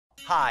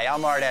Hi,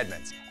 I'm Art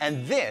Edmonds,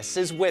 and this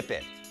is Whip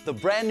It, the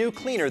brand new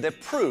cleaner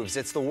that proves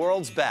it's the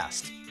world's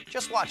best.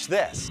 Just watch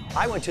this.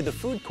 I went to the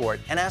food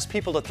court and asked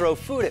people to throw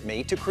food at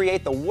me to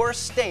create the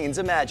worst stains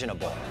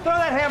imaginable. Throw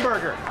that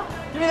hamburger.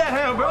 Give me that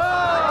hamburger.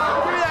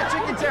 Oh, give me that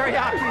chicken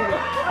teriyaki.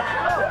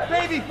 Oh,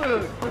 baby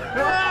food.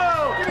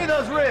 Oh, give me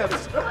those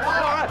ribs. All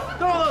right,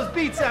 throw those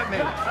beets at me.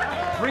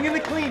 Bring in the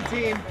clean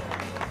team.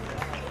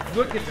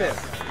 Look at this.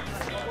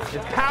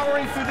 It's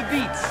powering through the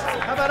beets.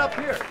 How about up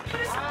here?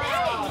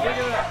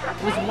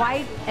 It was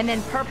white and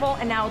then purple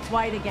and now it's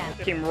white again.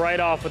 Came right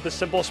off with the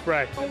simple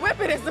spray. Whip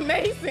It is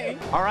amazing.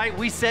 All right,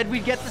 we said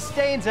we'd get the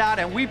stains out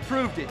and we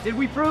proved it. Did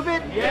we prove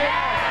it?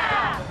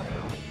 Yeah!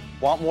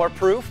 Want more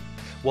proof?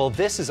 Well,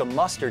 this is a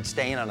mustard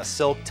stain on a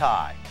silk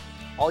tie.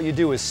 All you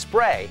do is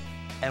spray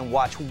and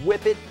watch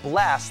Whip It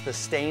blast the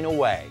stain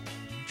away.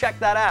 Check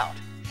that out.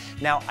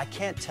 Now, I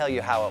can't tell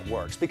you how it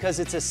works because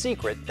it's a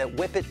secret that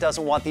Whip It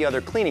doesn't want the other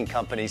cleaning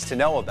companies to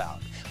know about.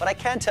 But I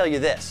can tell you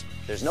this,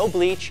 there's no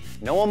bleach,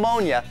 no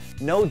ammonia,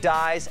 no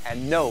dyes,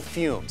 and no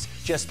fumes.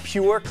 Just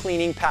pure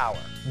cleaning power.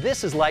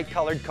 This is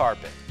light-colored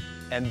carpet,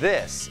 and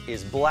this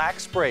is black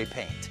spray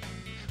paint.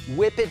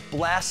 Whip It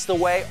blasts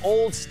away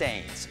old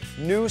stains,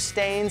 new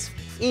stains,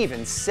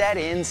 even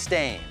set-in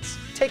stains.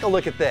 Take a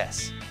look at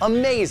this.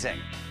 Amazing!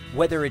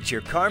 Whether it's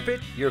your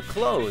carpet, your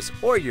clothes,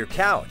 or your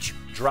couch,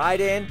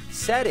 dried in,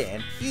 set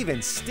in,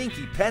 even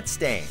stinky pet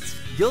stains.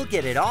 You'll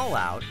get it all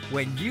out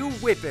when you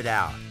Whip It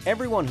out.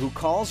 Everyone who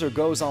calls or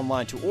goes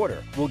online to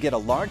order will get a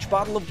large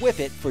bottle of Whip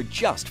It for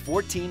just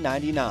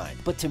 $14.99.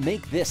 But to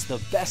make this the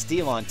best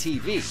deal on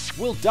TV,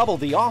 we'll double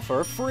the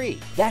offer free.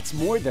 That's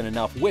more than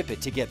enough Whip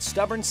It to get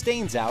stubborn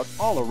stains out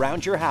all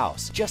around your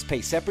house. Just pay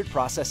separate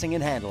processing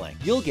and handling.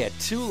 You'll get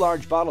 2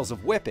 large bottles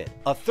of Whip It,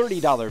 a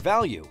 $30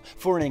 value,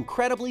 for an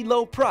incredibly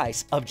low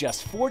price of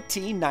just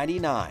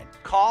 $14.99.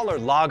 Call or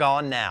log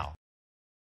on now.